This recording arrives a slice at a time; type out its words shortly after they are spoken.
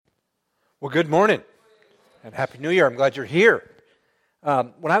Well, good morning and Happy New Year. I'm glad you're here.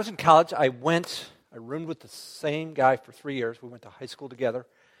 When I was in college, I roomed with the same guy for 3 years. We went to high school together.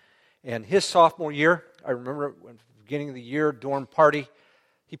 And his sophomore year, I remember at the beginning of the year, dorm party,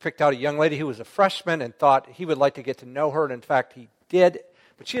 he picked out a young lady who was a freshman and thought he would like to get to know her. And in fact, he did.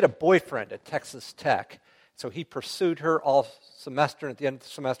 But she had a boyfriend at Texas Tech. So he pursued her all semester. And at the end of the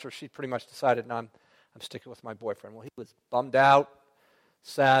semester, she pretty much decided, no, I'm sticking with my boyfriend. Well, he was bummed out,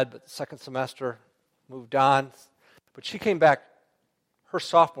 sad, but the second semester moved on. But she came back her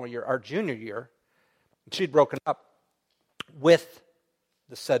sophomore year, our junior year, and she'd broken up with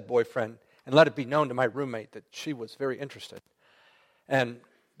the said boyfriend and let it be known to my roommate that she was very interested. And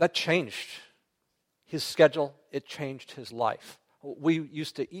that changed his schedule. It changed his life. We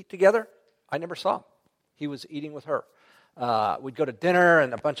used to eat together. I never saw him. He was eating with her. We'd go to dinner,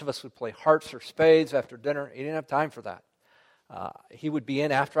 and a bunch of us would play hearts or spades after dinner. He didn't have time for that. He would be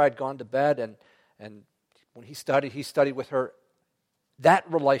in after I'd gone to bed, and when he studied with her. That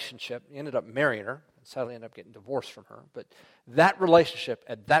relationship, he ended up marrying her, and sadly ended up getting divorced from her, but that relationship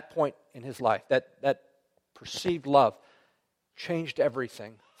at that point in his life, that perceived love, changed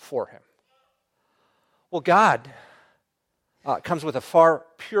everything for him. Well, God comes with a far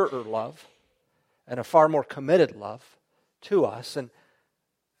purer love and a far more committed love to us, and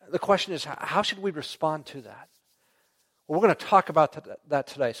the question is, how should we respond to that? Well, we're going to talk about that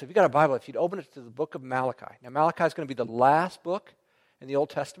today. So if you've got a Bible, if you'd open it to the book of Malachi. Now, Malachi is going to be the last book in the Old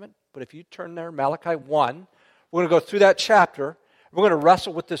Testament, but if you turn there, Malachi 1, we're going to go through that chapter. We're going to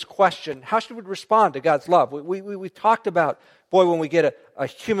wrestle with this question: how should we respond to God's love? We talked about, when we get a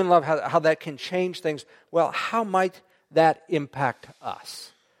human love, how that can change things. Well, how might that impact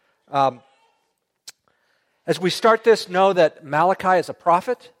us? As we start this, know that Malachi is a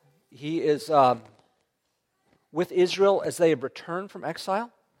prophet. He is with Israel as they have returned from exile.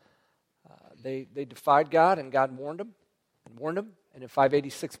 They defied God, and God warned them. And in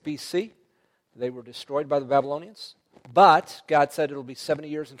 586 BC, they were destroyed by the Babylonians. But God said it'll be 70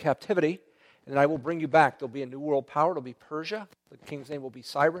 years in captivity, and then I will bring you back. There'll be a new world power. It'll be Persia. The king's name will be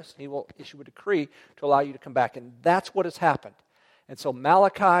Cyrus, and he will issue a decree to allow you to come back. And that's what has happened. And so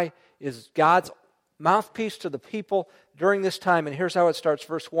Malachi is God's mouthpiece to the people during this time. And here's how it starts.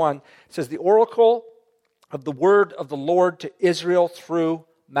 Verse 1. It says, the oracle of the word of the Lord to Israel through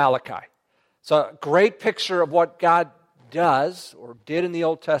Malachi. So a great picture of what God does or did in the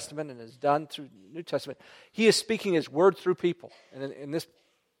Old Testament and has done through the New Testament. He is speaking his word through people. And in this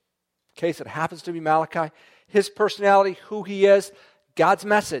case, it happens to be Malachi. His personality, who he is, God's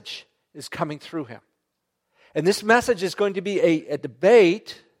message is coming through him. And this message is going to be a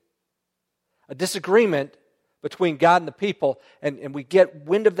debate, a disagreement between God and the people. And we get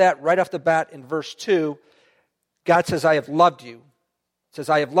wind of that right off the bat in verse 2. God says, I have loved you. It says,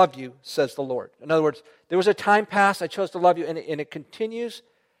 I have loved you, says the Lord. In other words, there was a time past, I chose to love you, and it continues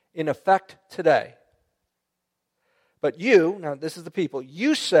in effect today. But you, now this is the people,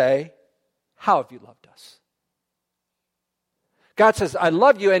 you say, how have you loved us? God says, I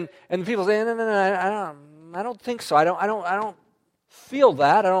love you, and the people say, no, I don't think so. I don't feel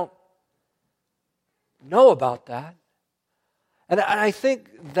that. I don't know about that. And I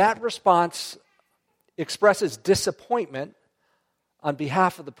think that response expresses disappointment on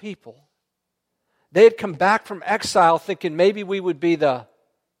behalf of the people. They had come back from exile thinking maybe we would be the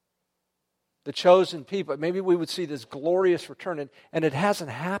chosen people. Maybe we would see this glorious return. And it hasn't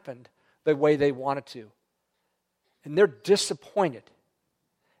happened the way they wanted to. And they're disappointed.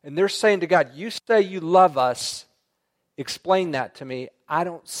 And they're saying to God, you say you love us. Explain that to me. I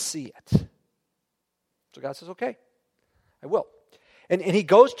don't see it. So God says, okay, I will. And he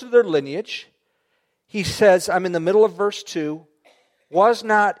goes to their lineage. He says, I'm in the middle of verse 2. Was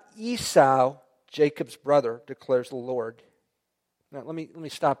not Esau Jacob's brother, declares the Lord. Now, let me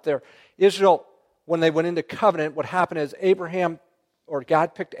stop there. Israel, when they went into covenant, what happened is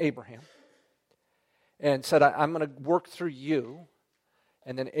God picked Abraham and said, I'm going to work through you.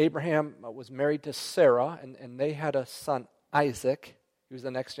 And then Abraham was married to Sarah, and they had a son, Isaac. He was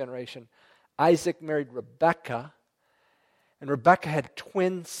the next generation. Isaac married Rebekah, and Rebekah had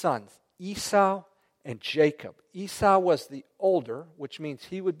twin sons, Esau and Jacob. Esau was the older, which means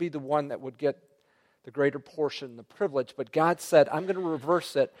he would be the one that would get the greater portion, the privilege. But God said, I'm going to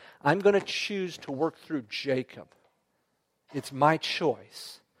reverse it. I'm going to choose to work through Jacob. It's my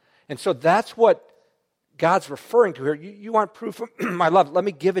choice. And so that's what God's referring to here. You want proof of my love? Let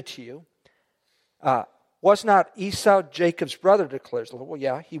me give it to you. Was not Esau Jacob's brother, declares the Lord? Well,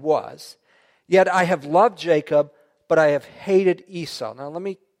 yeah, he was. Yet I have loved Jacob, but I have hated Esau. Now let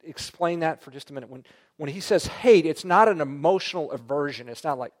me explain that for just a minute. When when he says hate, it's not an emotional aversion. It's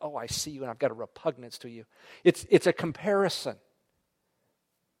not like, oh, I see you and I've got a repugnance to you. It's a comparison.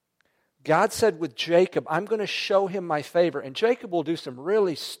 God said with Jacob, I'm going to show him my favor. And Jacob will do some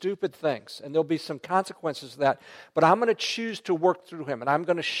really stupid things, and there'll be some consequences to that. But I'm going to choose to work through him, and I'm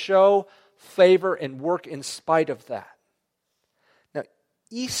going to show favor and work in spite of that. Now,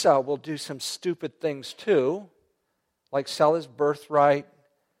 Esau will do some stupid things too, like sell his birthright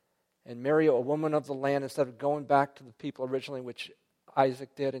and marry a woman of the land instead of going back to the people originally, which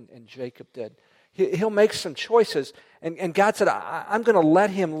Isaac did and Jacob did. He'll make some choices, and God said, I'm going to let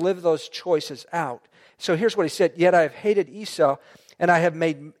him live those choices out. So here's what he said, yet I have hated Esau, and I have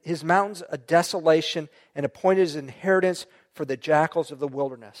made his mountains a desolation and appointed his inheritance for the jackals of the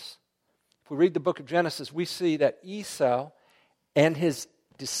wilderness. If we read the book of Genesis, we see that Esau and his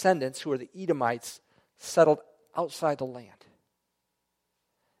descendants, who are the Edomites, settled outside the land.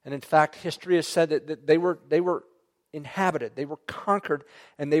 And in fact, history has said that they were inhabited, they were conquered,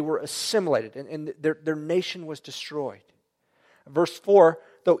 and they were assimilated, and their nation was destroyed. Verse 4,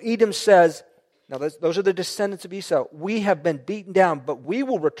 though Edom says, now those are the descendants of Esau, we have been beaten down, but we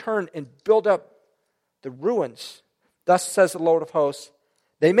will return and build up the ruins. Thus says the Lord of hosts,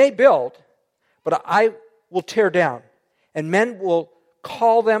 they may build, but I will tear down, and men will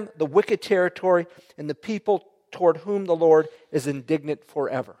call them the wicked territory, and the people toward whom the Lord is indignant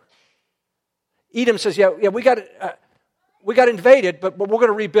forever. Edom says, yeah, we got invaded, but we're going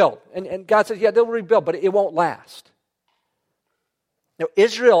to rebuild. And God says, yeah, they'll rebuild, but it won't last. Now,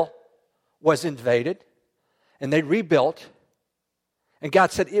 Israel was invaded, and they rebuilt, and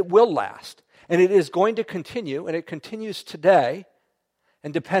God said it will last. And it is going to continue, and it continues today.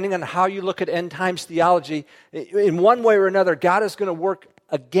 And depending on how you look at end times theology, in one way or another, God is going to work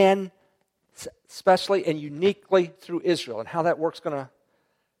again, especially and uniquely through Israel. And how that work's going to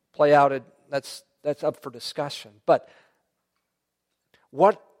play out, that's up for discussion. But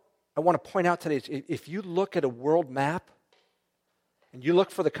what I want to point out today is if you look at a world map and you look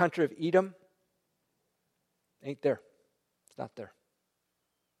for the country of Edom, it ain't there. It's not there.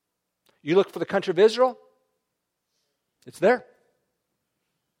 You look for the country of Israel, it's there.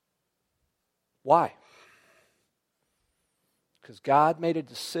 Why? Because God made a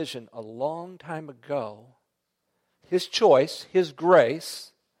decision a long time ago, His choice, His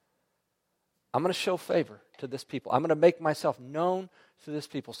grace. I'm going to show favor to this people. I'm going to make myself known to this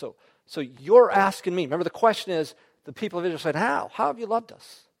people. So you're asking me. Remember, the question is, the people of Israel said, how? How have you loved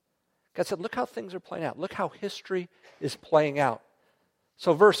us? God said, look how things are playing out. Look how history is playing out.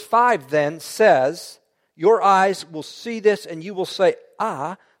 So verse 5 then says, your eyes will see this and you will say,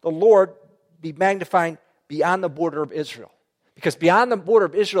 the Lord be magnified beyond the border of Israel. Because beyond the border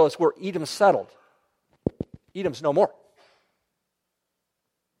of Israel is where Edom settled. Edom's no more.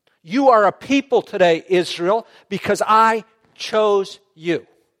 You are a people today, Israel, because I chose you.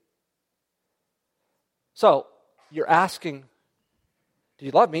 So, you're asking, do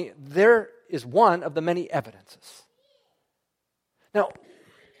you love me? There is one of the many evidences. Now,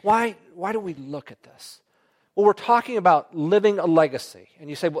 why do we look at this? Well, we're talking about living a legacy.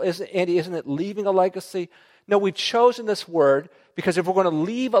 And you say, well, isn't it leaving a legacy? No, we've chosen this word because if we're going to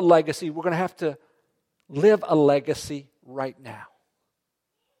leave a legacy, we're going to have to live a legacy right now.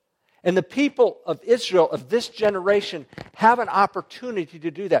 And the people of Israel of this generation have an opportunity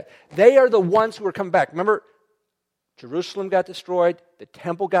to do that. They are the ones who are coming back. Remember, Jerusalem got destroyed. The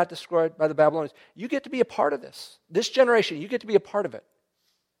temple got destroyed by the Babylonians. You get to be a part of this. This generation, you get to be a part of it.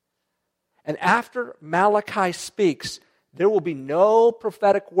 And after Malachi speaks, there will be no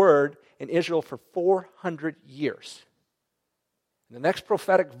prophetic word in Israel for 400 years. And the next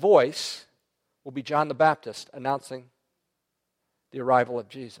prophetic voice will be John the Baptist announcing the arrival of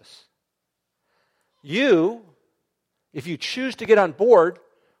Jesus. You, if you choose to get on board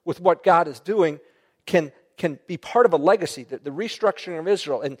with what God is doing, can be part of a legacy, the restructuring of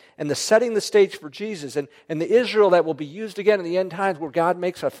Israel and the setting the stage for Jesus and the Israel that will be used again in the end times where God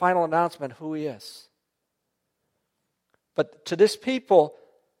makes a final announcement who He is. But to this people,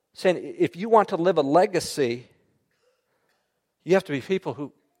 saying if you want to live a legacy, you have to be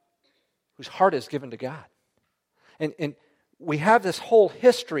people whose heart is given to God. And we have this whole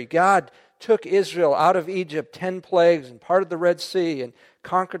history. God took Israel out of Egypt, 10 plagues, and parted the Red Sea, and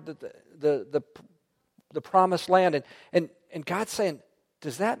conquered the promised land. And God's saying,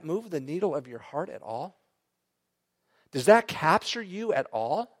 does that move the needle of your heart at all? Does that capture you at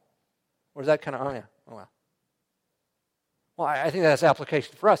all? Or is that kind of, oh well. Well, I think that has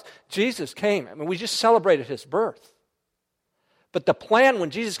application for us. Jesus came. I mean, we just celebrated His birth. But the plan when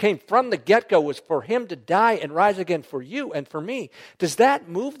Jesus came from the get-go was for Him to die and rise again for you and for me. Does that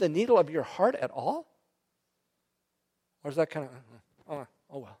move the needle of your heart at all? Or is that kind of,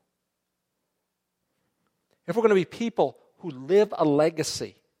 oh well. If we're going to be people who live a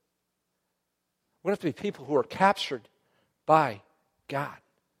legacy, we're going to have to be people who are captured by God,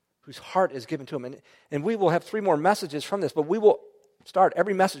 whose heart is given to him. And we will have 3 more messages from this, but we will start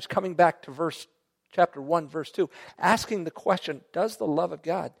every message coming back to chapter 1, verse 2, asking the question, does the love of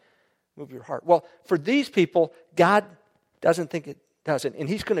God move your heart? Well, for these people, God doesn't think it doesn't. And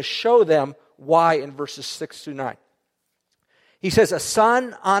he's going to show them why in verses 6 through 9. He says, a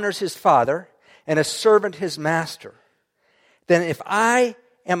son honors his father and a servant his master. Then if I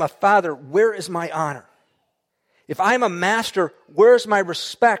am a father, where is my honor? If I am a master, where is my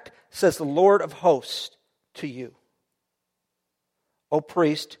respect, says the Lord of hosts to you? O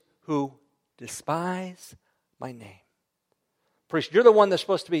priest who despise my name. Priest, you're the one that's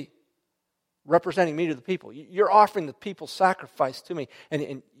supposed to be representing me to the people. You're offering the people's sacrifice to me,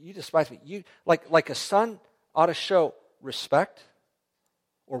 and you despise me. You like a son ought to show respect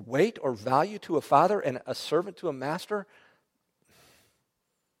or weight or value to a father and a servant to a master.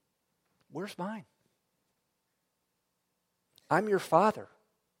 Where's mine? I'm your father.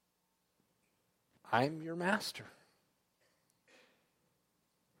 I'm your master.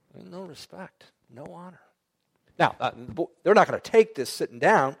 No respect, no honor. Now, they're not going to take this sitting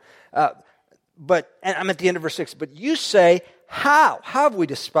down, but and I'm at the end of verse 6. But you say, how have we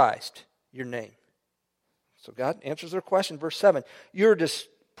despised your name? So God answers their question. Verse 7, you're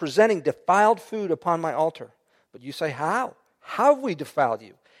presenting defiled food upon my altar. But you say, how? How have we defiled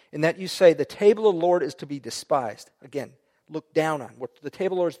you? In that you say, the table of the Lord is to be despised. Again, look down on. The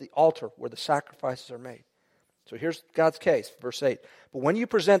table of the Lord is the altar where the sacrifices are made. So here's God's case, verse 8. But when you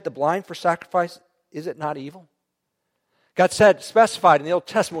present the blind for sacrifice, is it not evil? God specified in the Old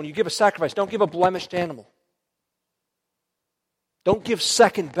Testament, when you give a sacrifice, don't give a blemished animal. Don't give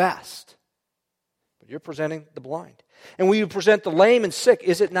second best. But you're presenting the blind. And when you present the lame and sick,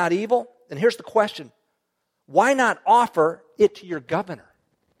 is it not evil? And here's the question. Why not offer it to your governor?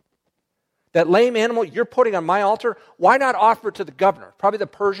 That lame animal you're putting on my altar, why not offer it to the governor? Probably the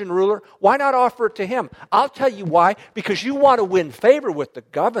Persian ruler. Why not offer it to him? I'll tell you why. Because you want to win favor with the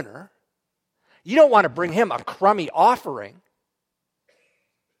governor. You don't want to bring him a crummy offering.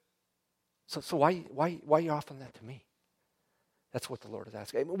 So why are you offering that to me? That's what the Lord is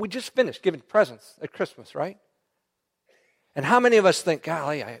asking. We just finished giving presents at Christmas, right? And how many of us think,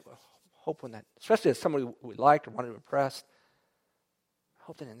 golly, I hope when that, especially as somebody we liked or wanted to impress, I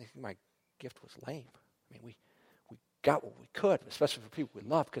hope they didn't think my gift was lame. I mean, we got what we could, especially for people we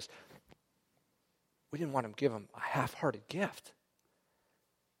love, because we didn't want to give them a half-hearted gift.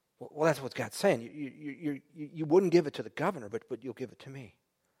 Well, that's what God's saying. You wouldn't give it to the governor, but you'll give it to me.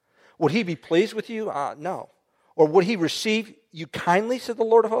 Would he be pleased with you? No. Or would he receive you kindly, said the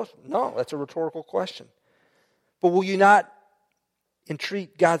Lord of hosts? No, that's a rhetorical question. But will you not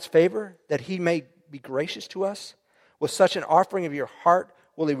entreat God's favor that he may be gracious to us? With such an offering of your heart,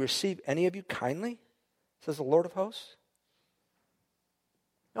 will he receive any of you kindly, says the Lord of hosts?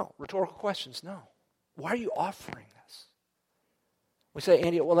 No, rhetorical questions, no. Why are you offering this? We say,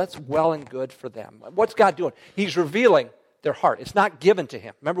 Andy, well, that's well and good for them. What's God doing? He's revealing their heart. It's not given to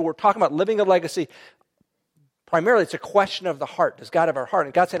him. Remember, we're talking about living a legacy. Primarily, it's a question of the heart. Does God have our heart?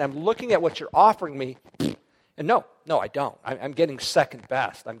 And God's saying, I'm looking at what you're offering me, and no, I don't. I'm getting second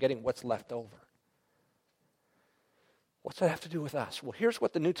best. I'm getting what's left over. What's that have to do with us? Well, here's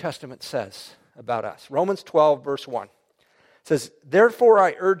what the New Testament says about us. Romans 12, verse 1. It says, therefore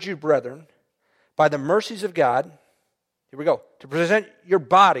I urge you, brethren, by the mercies of God, here we go, to present your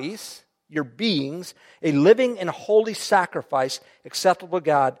bodies, your beings, a living and holy sacrifice acceptable to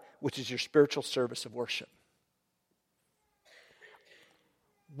God, which is your spiritual service of worship.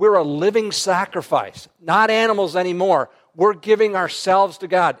 We're a living sacrifice, not animals anymore. We're giving ourselves to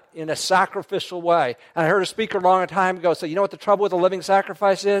God in a sacrificial way. And I heard a speaker a long time ago say, you know what the trouble with a living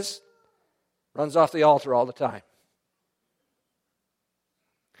sacrifice is? Runs off the altar all the time.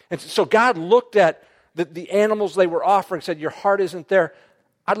 And so God looked at the animals they were offering, said, your heart isn't there.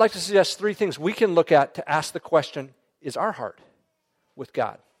 I'd like to suggest 3 things we can look at to ask the question, is our heart with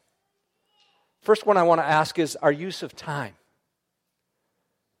God? First one I want to ask is our use of time.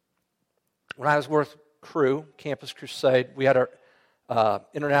 When I was with Cru, Campus Crusade, we had our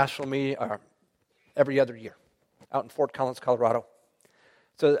international meeting every other year out in Fort Collins, Colorado.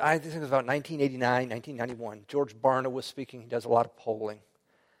 So I think it was about 1989, 1991. George Barna was speaking. He does a lot of polling.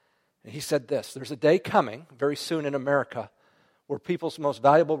 And he said this, there's a day coming very soon in America where people's most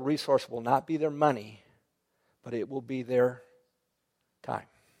valuable resource will not be their money, but it will be their time.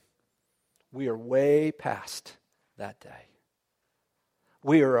 We are way past that day.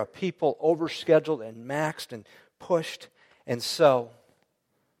 We are a people overscheduled and maxed and pushed. And so,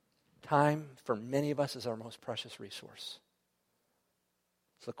 time for many of us is our most precious resource.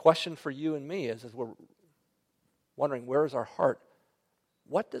 So the question for you and me is, as we're wondering, where is our heart?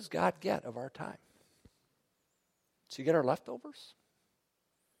 What does God get of our time? Does he get our leftovers?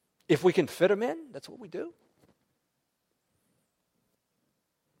 If we can fit them in, that's what we do.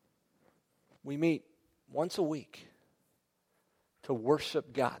 We meet once a week to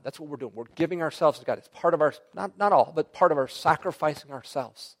worship God. That's what we're doing. We're giving ourselves to God. It's part of our, not all, but part of our sacrificing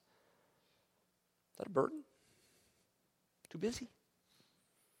ourselves. Is that a burden? Too busy?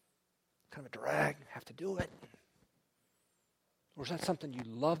 Kind of a drag, have to do it? Or is that something you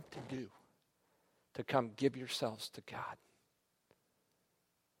love to do, to come give yourselves to God?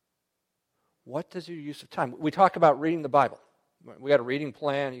 What does your use of time? We talk about reading the Bible. We got a reading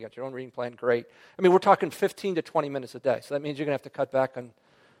plan. You got your own reading plan. Great. I mean, we're talking 15 to 20 minutes a day. So that means you're going to have to cut back on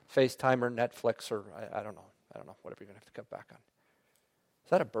FaceTime or Netflix or I don't know. Whatever you're going to have to cut back on. Is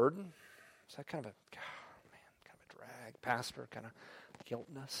that a burden? Is that kind of kind of a drag? Pastor, kind of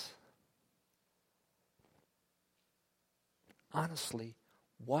guiltness? Honestly,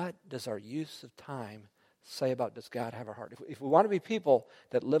 what does our use of time say about does God have our heart? If we want to be people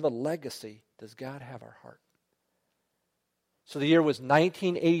that live a legacy, does God have our heart? So the year was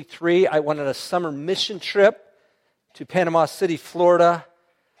 1983. I went on a summer mission trip to Panama City, Florida.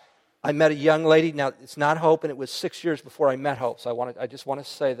 I met a young lady. Now, it's not Hope, and it was 6 years before I met Hope. So I just want to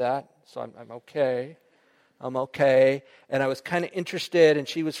say that. So I'm okay. I'm okay. And I was kind of interested, and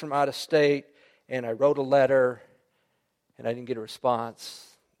she was from out of state, and I wrote a letter, and I didn't get a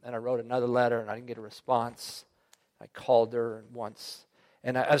response. And I wrote another letter, and I didn't get a response. I called her once.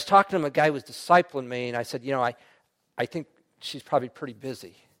 And I was talking to a guy who was discipling me, and I said, I think she's probably pretty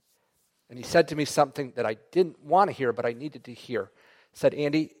busy. And he said to me something that I didn't want to hear, but I needed to hear. He said,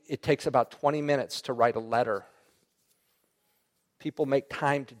 Andy, it takes about 20 minutes to write a letter. People make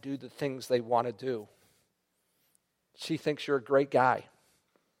time to do the things they want to do. She thinks you're a great guy,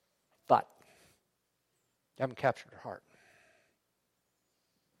 but you haven't captured her heart.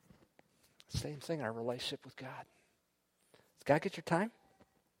 Same thing in our relationship with God. Does God get your time?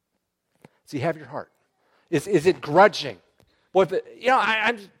 Does he have your heart? Is it grudging? Boy,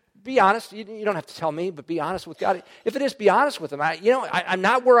 I'm be honest. You don't have to tell me, but be honest with God. If it is, be honest with him. I'm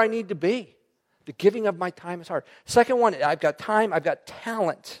not where I need to be. The giving of my time is hard. Second one, I've got time. I've got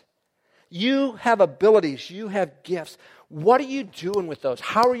talent. You have abilities. You have gifts. What are you doing with those?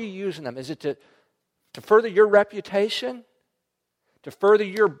 How are you using them? Is it to further your reputation? To further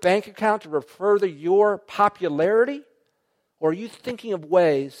your bank account? To further your popularity? Or are you thinking of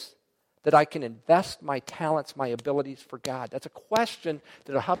ways that I can invest my talents, my abilities for God? That's a question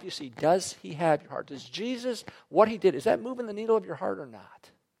that will help you see, does he have your heart? Does Jesus, what he did, is that moving the needle of your heart or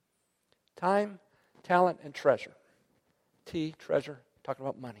not? Time, talent, and treasure. Treasure, talking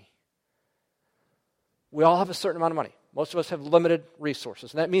about money. We all have a certain amount of money. Most of us have limited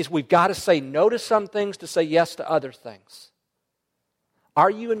resources. And that means we've got to say no to some things to say yes to other things. Are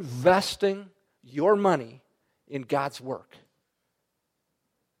you investing your money in God's work?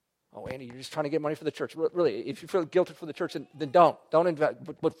 Oh, Andy, you're just trying to get money for the church. Really, if you feel guilty for the church, then don't. Don't invest.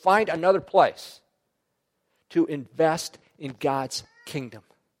 But find another place to invest in God's kingdom.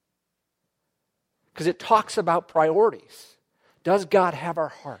 Because it talks about priorities. Does God have our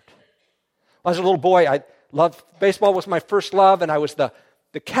heart? When I was a little boy, I loved baseball. Was my first love, and I was the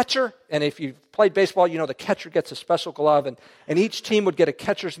catcher. And if you've played baseball, you know the catcher gets a special glove, and each team would get a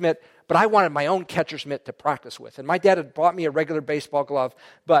catcher's mitt. But I wanted my own catcher's mitt to practice with. And my dad had bought me a regular baseball glove,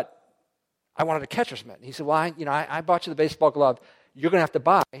 but I wanted a catcher's mitt. And he said, well, I bought you the baseball glove. You're going to have to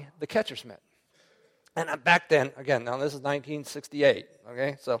buy the catcher's mitt. And back then, again, now this is 1968,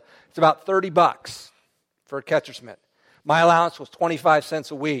 okay? So it's about $30 for a catcher's mitt. My allowance was 25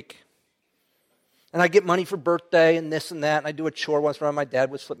 cents a week. And I get money for birthday and this and that, and I do a chore once in a while. My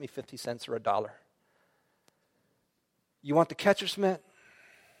dad would slip me 50 cents or $1. You want the catcher's mitt?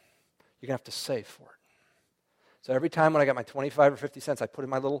 You're going to have to save for it. So every time when I got my 25 or 50 cents, I put in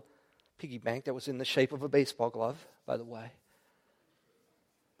my little piggy bank that was in the shape of a baseball glove, by the way.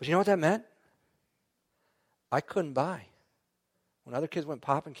 But you know what that meant? I couldn't buy. When other kids went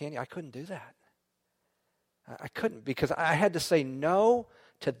popping candy, I couldn't do that. I couldn't, because I had to say no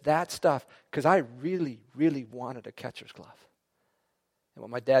to that stuff because I really, really wanted a catcher's glove. And what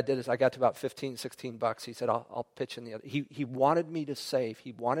my dad did is I got to about $15-16. He said, I'll pitch in the other. He wanted me to save.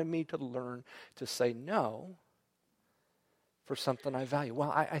 He wanted me to learn to say no for something I value.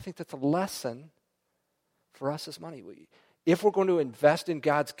 Well, I think that's a lesson for us as money. If we're going to invest in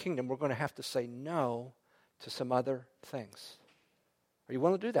God's kingdom, we're going to have to say no to some other things. Are you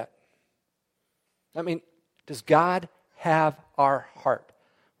willing to do that? I mean, Does God have our heart?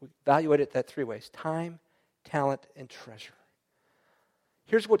 We evaluate it that three ways: time, talent, and treasure.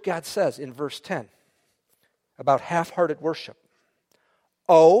 Here's what God says in verse 10 about half-hearted worship.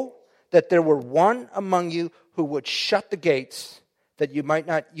 Oh, that there were one among you who would shut the gates, that you might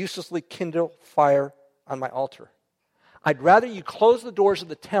not uselessly kindle fire on my altar. I'd rather you close the doors of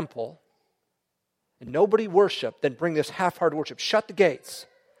the temple and nobody worship than bring this half-hearted worship. Shut the gates.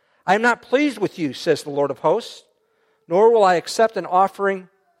 I am not pleased with you, says the Lord of hosts, nor will I accept an offering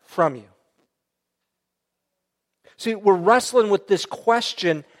from you. See, we're wrestling with this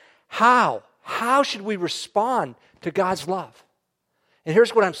question, how? How should we respond to God's love? And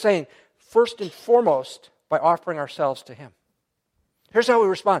here's what I'm saying. First and foremost, by offering ourselves to Him. Here's how we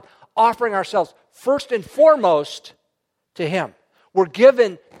respond. Offering ourselves first and foremost to Him. We're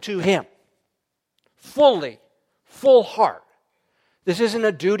given to Him. Fully, full heart. This isn't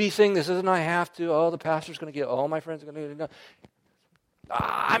a duty thing. This isn't I have to. Oh, the pastor's going to get. Oh, my friends are going to get.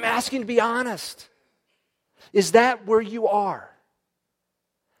 I'm asking to be honest. Is that where you are?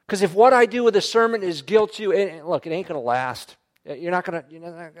 Because if what I do with a sermon is guilt you, look, it ain't going to last. You're not going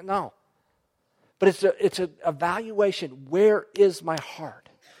to, no. But it's an evaluation. Where is my heart?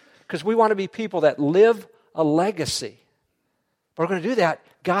 Because we want to be people that live a legacy. If we're going to do that,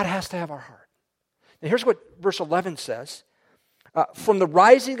 God has to have our heart. And here's what verse 11 says. From the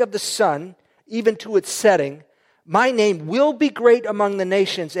rising of the sun, even to its setting, my name will be great among the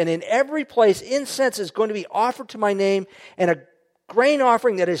nations, and in every place incense is going to be offered to my name, and a grain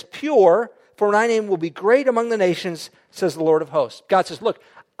offering that is pure, for my name will be great among the nations, says the Lord of hosts. God says, look,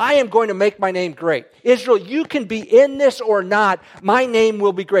 I am going to make my name great. Israel, you can be in this or not, my name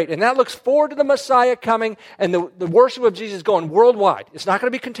will be great. And that looks forward to the Messiah coming, and the worship of Jesus going worldwide. It's not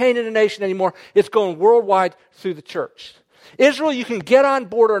going to be contained in a nation anymore. It's going worldwide through the church. Israel, you can get on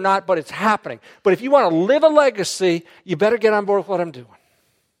board or not, but it's happening. But if you want to live a legacy, you better get on board with what I'm doing.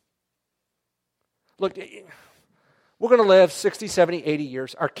 Look, we're going to live 60, 70, 80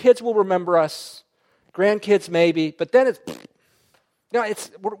 years. Our kids will remember us. Grandkids maybe. But then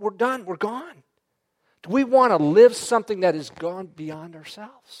we're done. We're gone. Do we want to live something that is gone beyond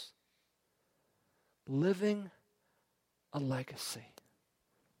ourselves? Living a legacy.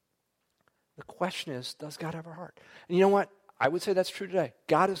 The question is, does God have our heart? And you know what? I would say that's true today.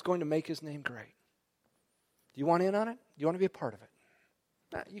 God is going to make His name great. Do you want in on it? Do you want to be a part of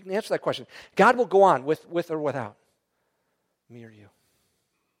it? You can answer that question. God will go on with or without me or you.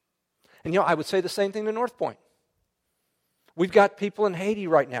 And I would say the same thing to North Point. We've got people in Haiti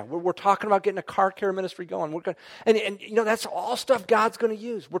right now. We're talking about getting a car care ministry going. And that's all stuff God's going to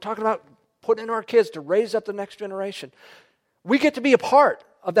use. We're talking about putting in our kids to raise up the next generation. We get to be a part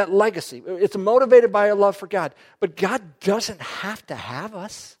of that legacy. It's motivated by a love for God. But God doesn't have to have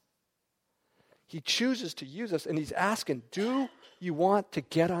us. He chooses to use us, and He's asking, do you want to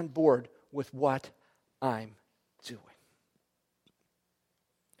get on board with what I'm doing?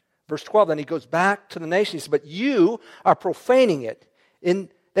 Verse 12, then He goes back to the nation. He says, but you are profaning it in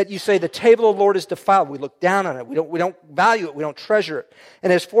that you say the table of the Lord is defiled. We look down on it. We don't value it. We don't treasure it.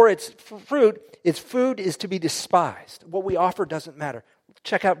 And as for its food is to be despised. What we offer doesn't matter.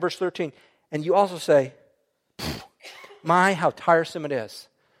 Check out verse 13. And you also say, my, how tiresome it is.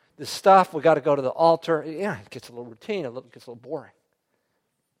 This stuff, we got to go to the altar. Yeah, it gets a little routine. It gets a little boring.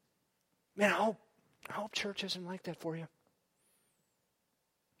 Man, I hope church isn't like that for you.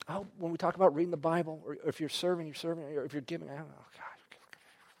 I hope when we talk about reading the Bible, or if you're serving, or if you're giving, I don't know,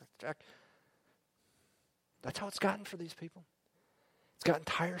 God. That's how it's gotten for these people. It's gotten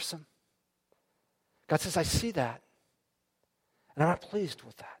tiresome. God says, I see that. And I'm not pleased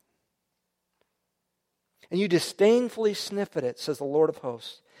with that. And you disdainfully sniff at it, says the Lord of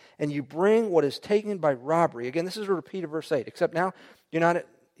hosts, and you bring what is taken by robbery. Again, this is a repeat of verse 8, except now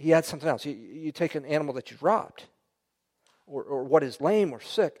he adds something else. You take an animal that you've robbed, or what is lame or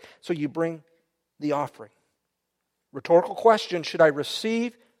sick, so you bring the offering. Rhetorical question, should I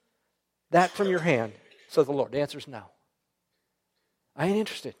receive that from your hand, says the Lord? The answer is no. I ain't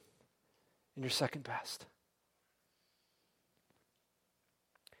interested in your second best.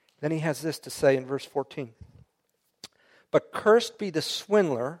 Then he has this to say in verse 14. But cursed be the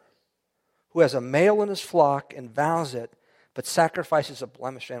swindler who has a male in his flock and vows it, but sacrifices a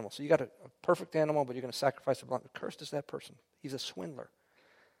blemished animal. So you got a perfect animal, but you're going to sacrifice a blemished. Cursed is that person. He's a swindler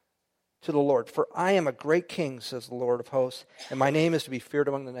to the Lord. For I am a great king, says the Lord of hosts, and my name is to be feared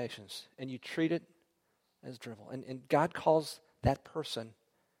among the nations. And you treat it as drivel. And God calls that person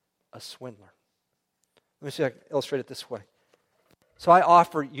a swindler. Let me see if I can illustrate it this way. So I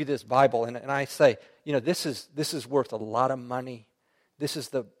offer you this Bible, and I say, this is worth a lot of money. This is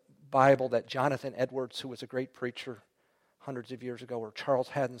the Bible that Jonathan Edwards, who was a great preacher hundreds of years ago, or Charles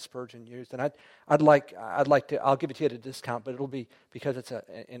Haddon Spurgeon used. And I'd like to, I'll give it to you at a discount, but it'll be, because it's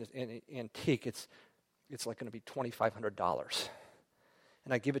an antique, it's like going to be $2,500.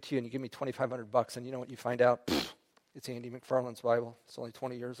 And I give it to you, and you give me $2,500, and you know what you find out? It's Andy McFarland's Bible. It's only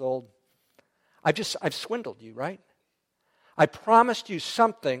 20 years old. I've swindled you, right? I promised you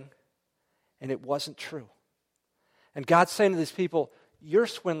something, and it wasn't true. And God's saying to these people, you're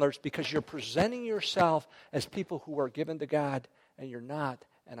swindlers because you're presenting yourself as people who are given to God, and you're not,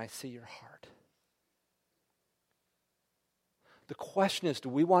 and I see your heart. The question is, do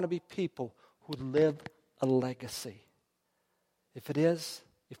we want to be people who live a legacy?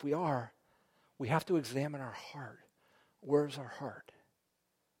 If we are, we have to examine our heart. Where's our heart?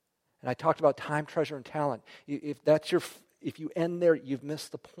 And I talked about time, treasure, and talent. If you end there, you've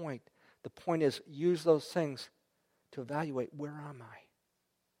missed the point. The point is, use those things to evaluate, where am I?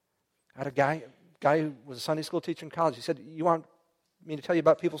 I had a guy who was a Sunday school teacher in college. He said, you want me to tell you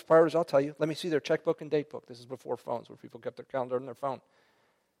about people's priorities? I'll tell you. Let me see their checkbook and date book. This is before phones, where people kept their calendar on their phone.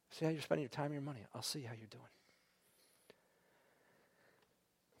 See how you're spending your time and your money. I'll see how you're doing.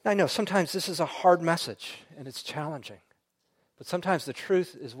 Now, I know sometimes this is a hard message, and it's challenging. But sometimes the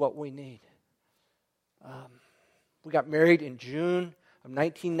truth is what we need. We got married in June of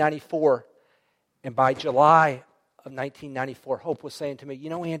 1994, and by July of 1994, Hope was saying to me, you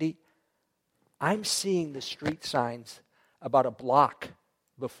know, Andy, I'm seeing the street signs about a block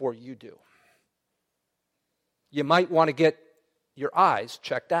before you do. You might want to get your eyes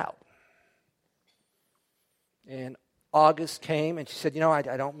checked out. And August came, and she said, you know, I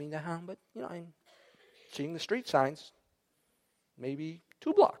don't mean to harm, but, you know, I'm seeing the street signs maybe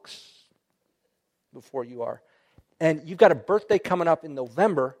 2 blocks before you are. And you've got a birthday coming up in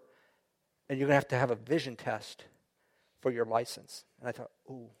November, and you're going to have a vision test for your license. And I thought,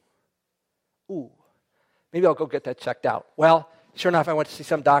 ooh, maybe I'll go get that checked out. Well, sure enough, I went to see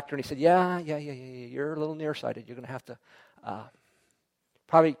some doctor, and he said, yeah, you're a little nearsighted. You're going to have to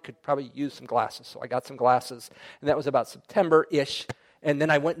probably use some glasses. So I got some glasses, and that was about September-ish. And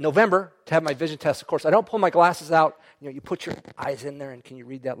then I went in November to have my vision test. Of course, I don't pull my glasses out. You know, you put your eyes in there, and can you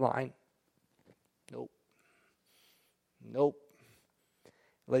read that line? Nope.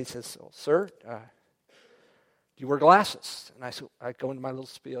 The lady says, oh, sir, do you wear glasses? And I go into my little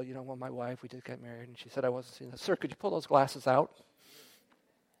spiel, you know, well, my wife, we did get married, and she said I wasn't seeing that. Sir, could you pull those glasses out?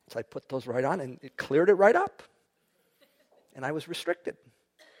 So I put those right on, and it cleared it right up. And I was restricted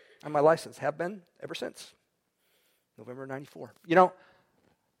on my license, have been ever since November 94. You know,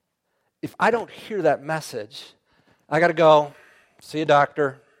 if I don't hear that message, I got to go see a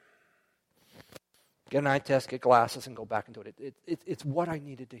doctor, get an eye test, get glasses, and go back and do it. It's what I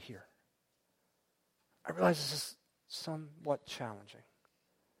needed to hear. I realize this is somewhat challenging.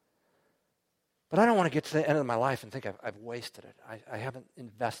 But I don't want to get to the end of my life and think I've wasted it. I haven't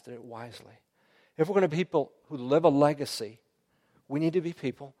invested it wisely. If we're going to be people who live a legacy, we need to be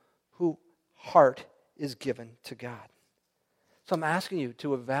people whose heart is given to God. So I'm asking you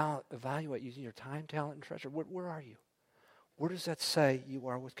to evaluate using your time, talent, and treasure. Where are you? Where does that say you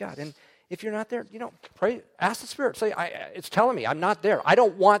are with God? And if you're not there, you know, pray, ask the Spirit. Say, it's telling me I'm not there. I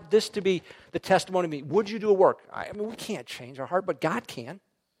don't want this to be the testimony of me. Would you do a work? I mean, we can't change our heart, but God can.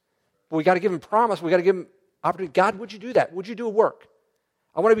 But we got to give Him promise. We got to give Him opportunity. God, would you do that? Would you do a work?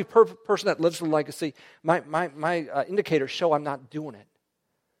 I want to be a perfect person that lives the legacy. My indicators show I'm not doing it.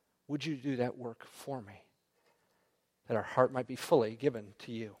 Would you do that work for me? That our heart might be fully given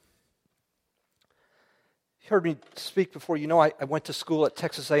to you. You heard me speak before. You know, I went to school at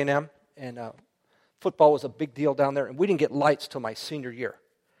Texas A&M, and football was a big deal down there, and we didn't get lights till my senior year.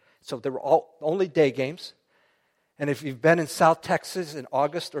 So there were only day games. And if you've been in South Texas in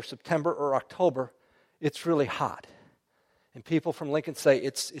August or September or October, it's really hot. And people from Lincoln say,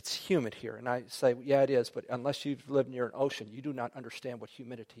 it's humid here. And I say, yeah, it is, but unless you've lived near an ocean, you do not understand what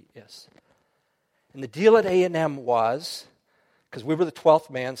humidity is. And the deal at A&M was, because we were the 12th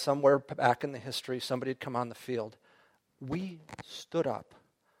man somewhere back in the history, somebody had come on the field, we stood up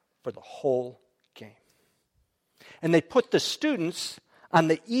for the whole game. And they put the students on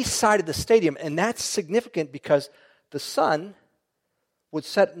the east side of the stadium, and that's significant because the sun would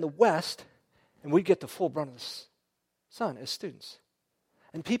set in the west, and we'd get the full brunt of the sun as students.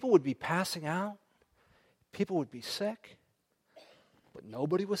 And people would be passing out. People would be sick. But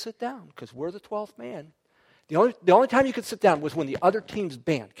nobody would sit down because we're the 12th man. The only time you could sit down was when the other team's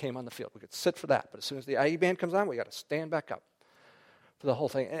band came on the field. We could sit for that. But as soon as the IE band comes on, we got to stand back up for the whole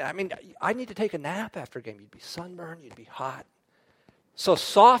thing. And I mean, I need to take a nap after a game. You'd be sunburned. You'd be hot. So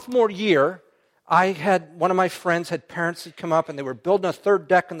sophomore year, I had one of my friends had parents that come up, and they were building a third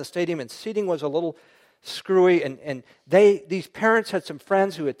deck in the stadium, and seating was a little screwy. And these parents had some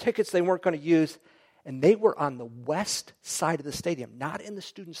friends who had tickets they weren't going to use, and they were on the west side of the stadium, not in the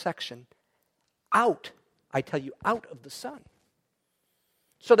student section, out of the sun.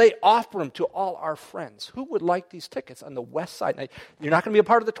 So they offer them to all our friends. Who would like these tickets on the west side? Now, you're not going to be a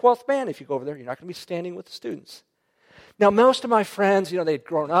part of the 12th band if you go over there. You're not going to be standing with the students. Now, most of my friends, they'd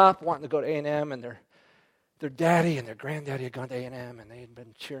grown up wanting to go to A&M, and their daddy and their granddaddy had gone to A&M, and they had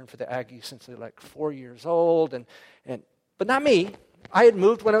been cheering for the Aggies since they were like 4 years old. But not me. I had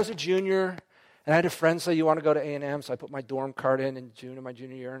moved when I was a junior, and I had a friend say, you want to go to A&M? So I put my dorm card in June of my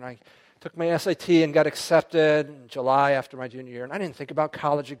junior year, and I took my SAT and got accepted in July after my junior year. And I didn't think about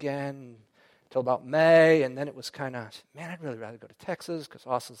college again until about May. And then it was kind of, man, I'd really rather go to Texas because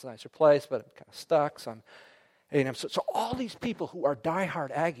Austin's a nicer place, but I'm kind of stuck. So I'm A&M. So all these people who are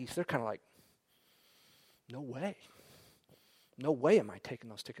diehard Aggies, they're kind of like, no way. No way am I taking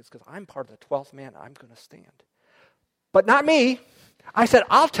those tickets because I'm part of the 12th man. I'm going to stand. But not me. I said,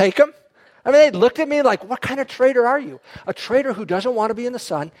 I'll take them. I mean, they looked at me like, what kind of traitor are you? A traitor who doesn't want to be in the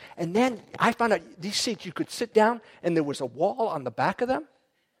sun. And then I found out these seats, you could sit down, and there was a wall on the back of them.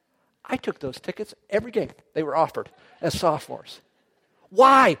 I took those tickets every game they were offered as sophomores.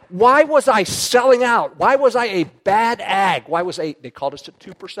 Why? Why was I selling out? Why was I a bad ag? They called us a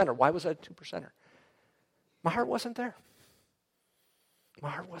 2%er. Why was I a 2%er? My heart wasn't there.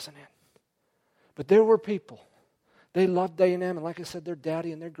 My heart wasn't in. But there were people. They loved A&M, and like I said, their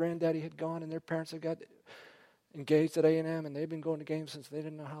daddy and their granddaddy had gone, and their parents had got engaged at A&M, and they've been going to games since they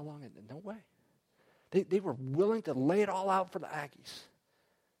didn't know how long. And no way. They were willing to lay it all out for the Aggies.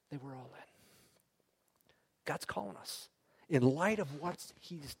 They were all in. God's calling us, in light of what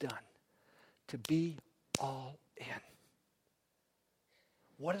he's done, to be all in.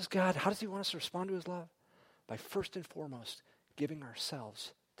 How does he want us to respond to his love? By first and foremost, giving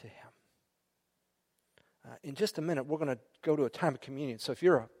ourselves to him. In just a minute, we're going to go to a time of communion. So if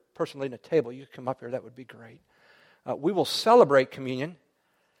you're a person leading a table, you can come up here. That would be great. We will celebrate communion.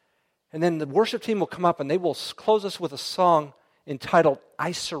 And then the worship team will come up, and they will close us with a song entitled,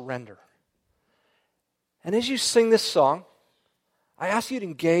 I Surrender. And as you sing this song, I ask you to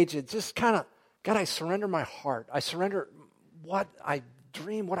engage it. Just kind of, God, I surrender my heart. I surrender what I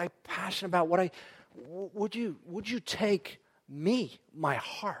dream, what I'm passionate about. Would you take me, my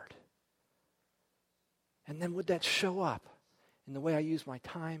heart? And then would that show up in the way I use my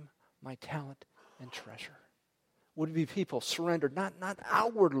time, my talent, and treasure? Would it be people surrendered, not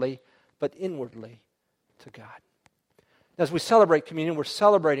outwardly, but inwardly to God? As we celebrate communion, we're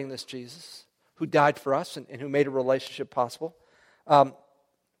celebrating this Jesus who died for us and who made a relationship possible.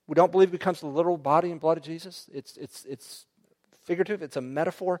 We don't believe it becomes the literal body and blood of Jesus. It's figurative. It's a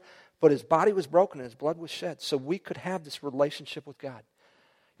metaphor. But his body was broken and his blood was shed so we could have this relationship with God.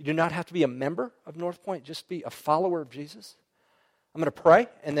 You do not have to be a member of North Point. Just be a follower of Jesus. I'm going to pray,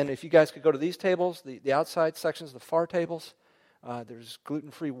 and then if you guys could go to these tables, the outside sections, the far tables, there's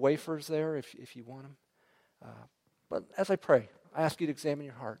gluten-free wafers there if you want them. But as I pray, I ask you to examine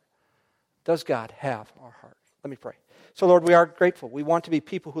your heart. Does God have our heart? Let me pray. So, Lord, we are grateful. We want to be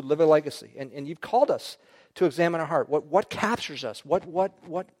people who live a legacy, and you've called us to examine our heart. What captures us? What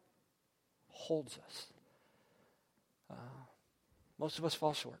holds us? Most of us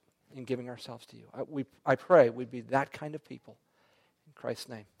fall short in giving ourselves to you. I pray we'd be that kind of people. In Christ's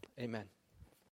name, amen.